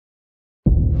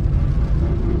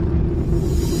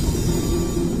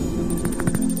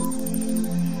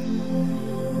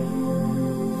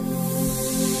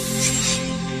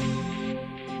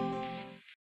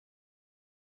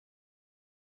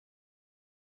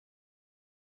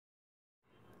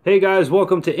Hey guys,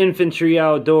 welcome to Infantry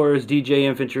Outdoors. DJ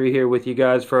Infantry here with you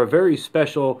guys for a very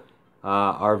special,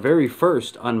 our very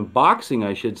first unboxing,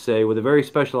 I should say, with a very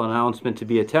special announcement to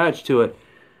be attached to it.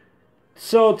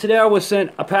 So today I was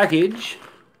sent a package,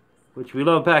 which we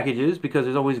love packages because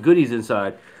there's always goodies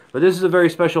inside. But this is a very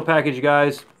special package,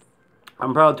 guys.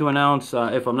 I'm proud to announce,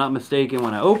 if I'm not mistaken,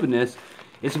 when I open this,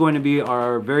 it's going to be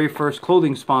our very first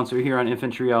clothing sponsor here on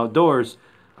Infantry Outdoors.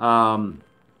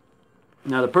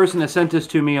 Now, the person that sent this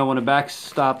to me, I want to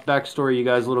backstory you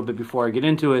guys a little bit before I get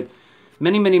into it.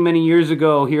 Many years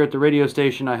ago, here at the radio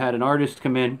station, I had an artist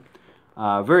come in.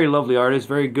 Very lovely artist,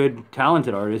 very good,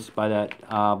 talented artist by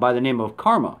the name of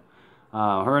Karma.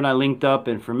 Her and I linked up,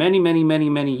 and for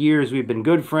many years, we've been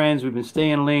good friends. We've been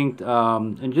staying linked,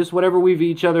 and just whatever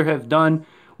each other have done,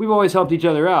 we've always helped each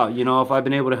other out. You know, if I've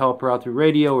been able to help her out through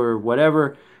radio or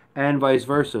whatever, and vice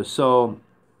versa. So,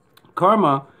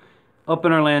 Karma, up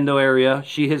in Orlando area,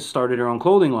 she has started her own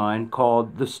clothing line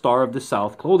called the Star of the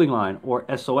South clothing line, or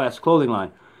S.O.S clothing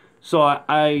line. So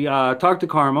I talked to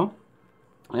Karma,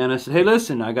 and I said, hey,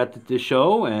 listen, I got this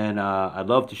show, and I'd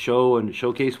love to show and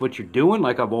showcase what you're doing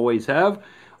like I've always have.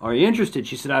 Are you interested?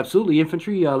 She said, absolutely,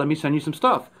 Infantry, let me send you some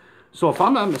stuff. So if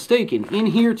I'm not mistaken, in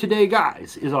here today,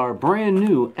 guys, is our brand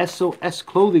new S.O.S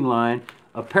clothing line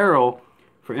apparel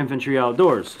for Infantry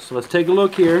Outdoors. So let's take a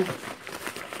look here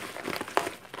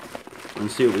and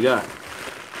see what we got.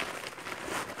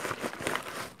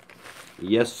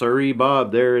 Yes, sirree,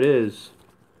 Bob. There it is.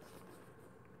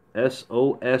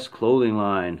 S.O.S clothing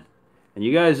line. And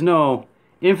you guys know,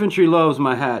 Infantry loves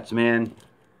my hats, man.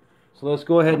 So let's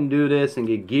go ahead and do this and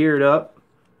get geared up.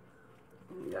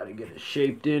 Gotta get it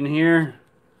shaped in here.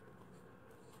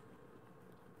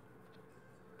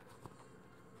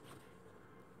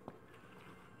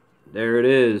 There it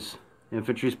is.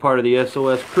 Infantry's part of the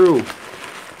S.O.S crew.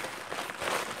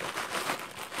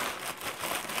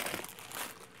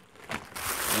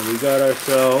 And we got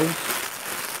ourselves,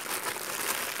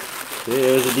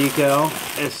 there's a decal,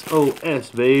 S.O.S,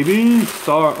 baby,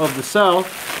 Star of the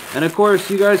South. And of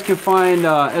course, you guys can find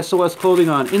S.O.S clothing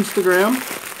on Instagram.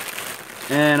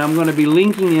 And I'm going to be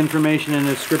linking the information in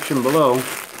the description below.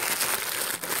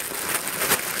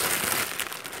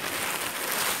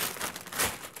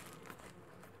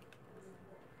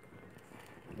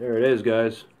 There it is,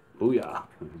 guys. Booyah.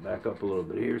 Back up a little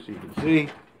bit here so you can see.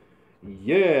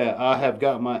 Yeah, I have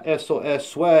got my S.O.S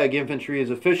swag. Infantry is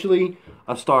officially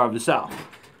a Star of the South.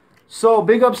 So,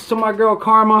 big ups to my girl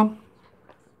Karma.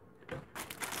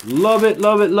 Love it,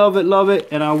 love it, love it, love it.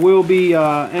 And I will be,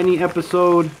 any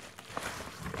episode.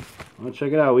 Well,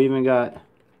 check it out. We even got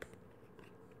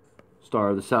Star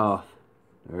of the South.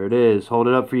 There it is. Hold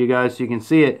it up for you guys so you can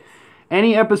see it.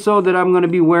 Any episode that I'm going to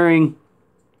be wearing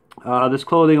this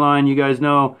clothing line, you guys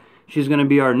know she's going to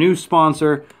be our new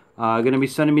sponsor. Going to be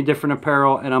sending me different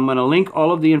apparel, and I'm going to link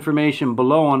all of the information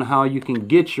below on how you can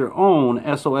get your own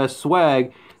S.O.S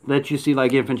swag that you see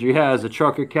like Infantry has. The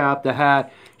trucker cap, the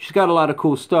hat. She's got a lot of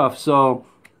cool stuff. So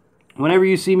whenever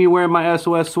you see me wearing my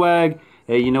S.O.S swag,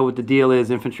 hey, you know what the deal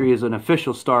is. Infantry is an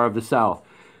official Star of the South.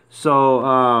 So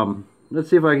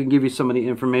let's see if I can give you some of the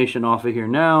information off of here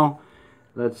now.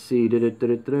 Let's see.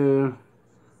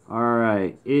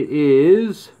 Alright, it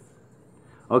is,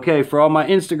 okay, for all my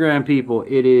Instagram people,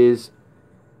 it is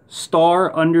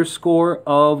Star underscore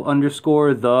of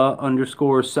underscore the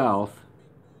underscore South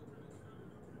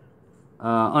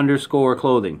underscore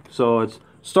clothing. So it's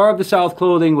Star of the South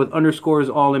clothing with underscores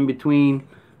all in between.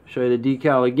 Show you the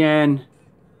decal again.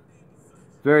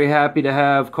 Very happy to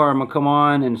have Karma come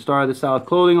on and Star of the South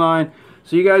clothing line.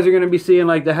 So you guys are going to be seeing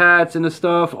like the hats and the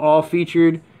stuff all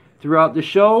featured throughout the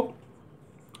show.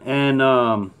 And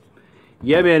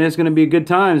yeah, man, it's going to be good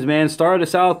times, man. Star of the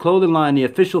South clothing line, the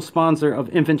official sponsor of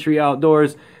Infantry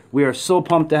Outdoors. We are so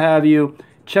pumped to have you.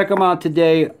 Check them out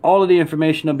today. All of the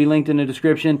information will be linked in the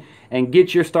description. And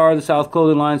get your Star of the South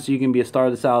clothing line so you can be a Star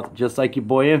of the South just like your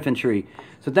boy Infantry.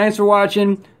 So thanks for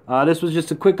watching. This was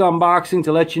just a quick unboxing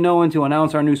to let you know and to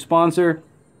announce our new sponsor.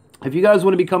 If you guys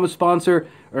want to become a sponsor,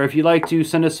 or if you'd like to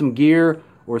send us some gear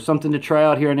or something to try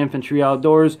out here on Infantry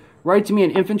Outdoors, write to me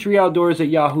at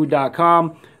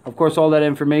infantryoutdoors@yahoo.com. Of course, all that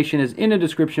information is in the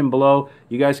description below.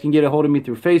 You guys can get a hold of me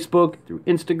through Facebook, through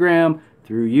Instagram,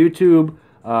 through YouTube,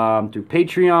 through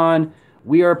Patreon.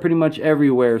 We are pretty much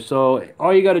everywhere. So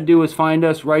all you got to do is find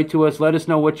us, write to us, let us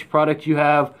know which product you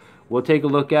have. We'll take a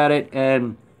look at it.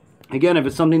 And again, if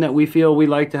it's something that we feel we'd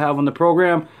like to have on the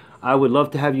program, I would love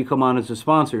to have you come on as a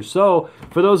sponsor. So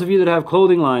for those of you that have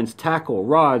clothing lines, tackle,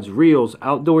 rods, reels,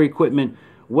 outdoor equipment,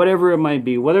 whatever it might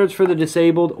be, whether it's for the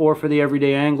disabled or for the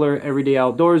everyday angler, everyday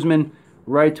outdoorsman,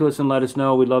 write to us and let us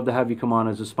know. We'd love to have you come on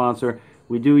as a sponsor.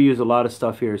 We do use a lot of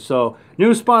stuff here. So,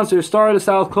 new sponsor, Star of the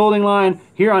South clothing line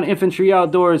here on Infantry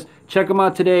Outdoors. Check them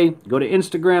out today. Go to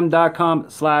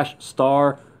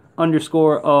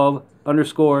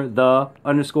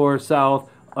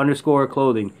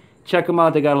Instagram.com/star_of_the_south_clothing. Check them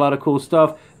out. They got a lot of cool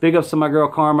stuff. Big ups to my girl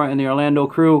Karma and the Orlando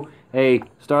crew. Hey,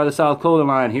 Star of the South clothing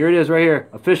line. Here it is right here.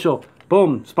 Official.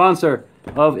 Boom. Sponsor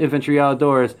of Infantry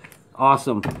Outdoors.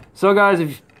 Awesome. So,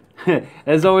 guys,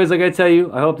 as always, like I tell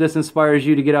you, I hope this inspires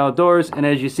you to get outdoors. And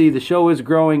as you see, the show is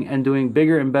growing and doing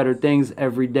bigger and better things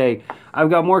every day.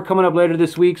 I've got more coming up later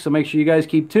this week, so make sure you guys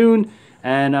keep tuned.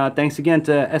 And thanks again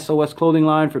to S.O.S Clothing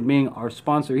Line for being our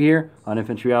sponsor here on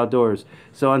Infantry Outdoors.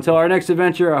 So until our next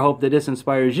adventure, I hope that this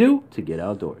inspires you to get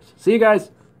outdoors. See you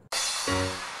guys.